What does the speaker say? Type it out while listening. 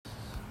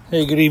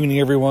Hey, good evening,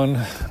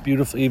 everyone.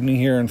 Beautiful evening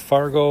here in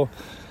Fargo.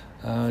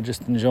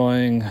 Just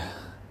enjoying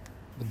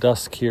the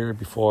dusk here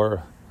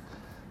before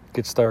it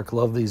gets dark.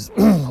 Love these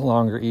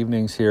longer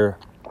evenings here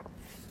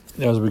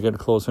as we get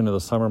closer into the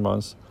summer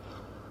months.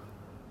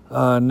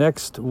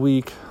 Next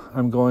week,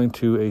 I'm going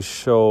to a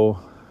show,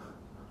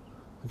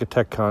 like a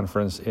tech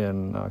conference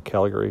in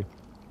Calgary.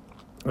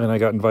 And I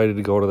got invited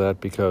to go to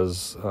that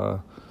because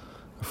a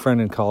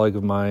friend and colleague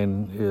of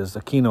mine is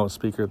a keynote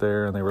speaker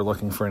there, and they were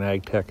looking for an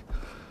ag tech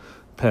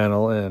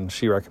panel, and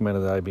she recommended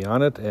that I be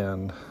on it,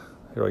 and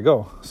here I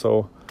go.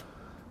 So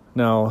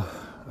now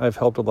I've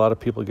helped a lot of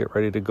people get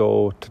ready to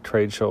go to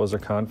trade shows or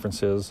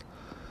conferences,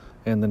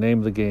 and the name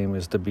of the game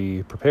is to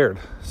be prepared.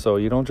 So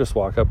you don't just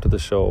walk up to the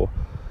show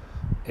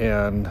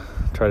and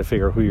try to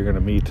figure out who you're going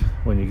to meet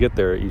when you get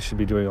there. You should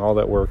be doing all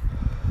that work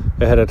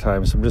ahead of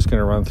time. So I'm just going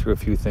to run through a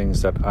few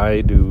things that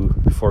I do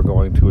before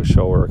going to a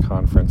show or a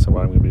conference and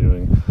what I'm going to be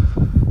doing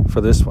for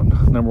this one.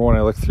 Number one,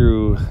 I look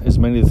through as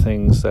many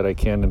things that I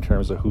can in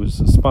terms of who's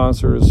the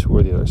sponsors, who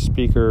are the other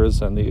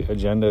speakers, and the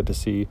agenda to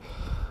see,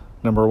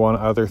 number one,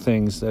 other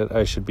things that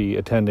I should be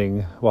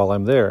attending while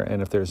I'm there.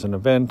 And if there's an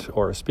event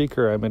or a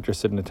speaker I'm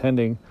interested in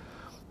attending,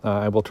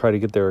 I will try to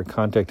get their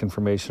contact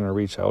information or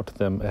reach out to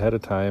them ahead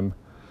of time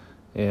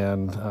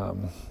and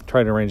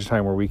try to arrange a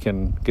time where we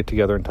can get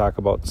together and talk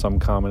about some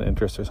common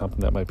interest or something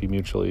that might be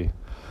mutually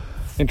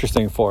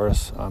interesting for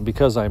us.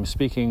 Because I'm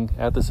speaking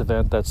at this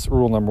event, that's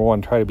rule number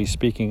one. Try to be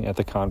speaking at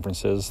the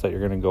conferences that you're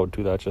going to go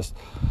to. That just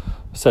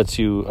sets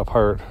you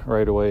apart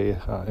right away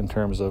in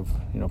terms of,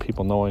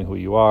 people knowing who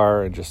you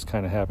are and just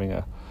kind of having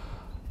a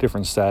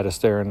different status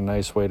there and a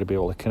nice way to be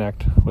able to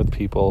connect with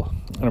people.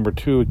 Number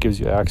two, it gives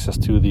you access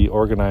to the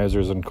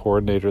organizers and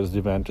coordinators of the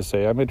event to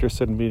say, I'm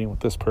interested in meeting with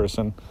this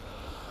person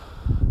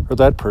or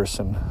that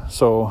person.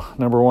 So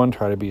number one,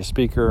 try to be a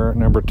speaker.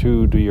 Number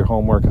two, do your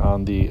homework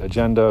on the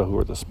agenda. Who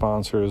are the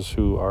sponsors?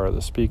 Who are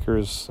the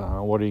speakers?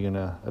 What are you going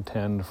to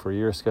attend for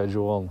your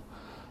schedule?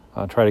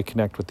 Try to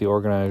connect with the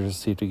organizers,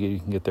 see if you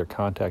can get their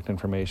contact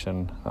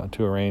information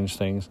to arrange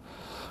things.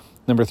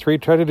 Number three,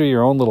 try to do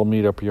your own little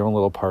meetup, your own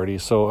little party.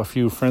 So a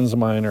few friends of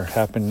mine are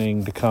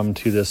happening to come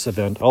to this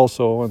event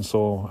also, and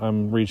so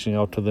I'm reaching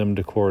out to them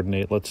to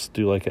coordinate. Let's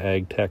do like an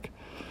ag tech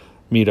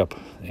meetup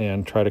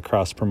and try to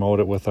cross-promote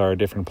it with our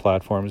different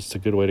platforms. It's a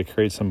good way to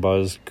create some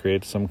buzz,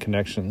 create some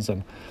connections,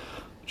 and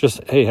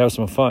just, hey, have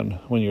some fun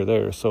when you're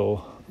there.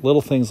 So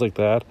little things like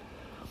that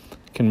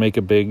can make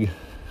a big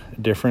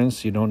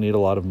difference. You don't need a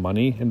lot of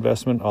money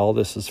investment. All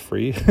this is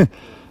free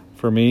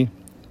for me.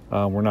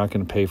 We're not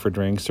going to pay for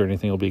drinks or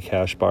anything. It'll be a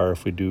cash bar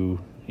if we do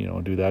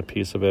that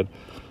piece of it.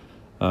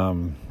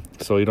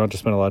 So you don't have to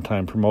spend a lot of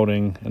time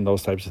promoting and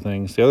those types of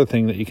things. The other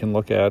thing that you can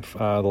look at,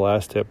 the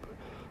last tip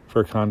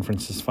for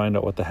conferences, find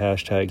out what the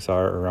hashtags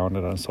are around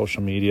it on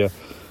social media.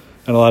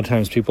 And a lot of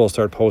times people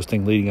start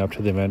posting leading up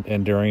to the event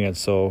and during it.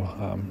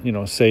 So,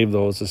 save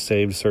those as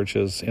saved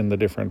searches in the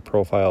different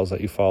profiles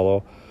that you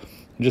follow.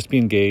 And just be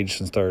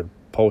engaged and start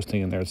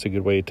posting in there. It's a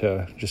good way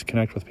to just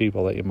connect with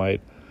people that you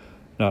might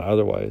not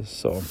otherwise.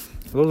 So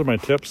those are my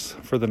tips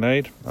for the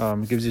night.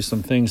 Gives you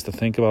some things to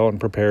think about and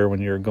prepare when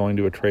you're going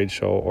to a trade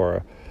show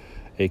or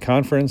a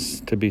conference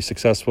to be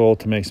successful,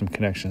 to make some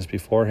connections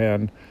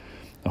beforehand.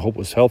 I hope it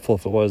was helpful.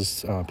 If it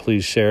was,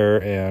 please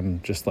share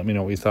and just let me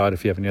know what you thought.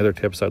 If you have any other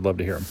tips, I'd love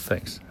to hear them.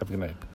 Thanks. Have a good night.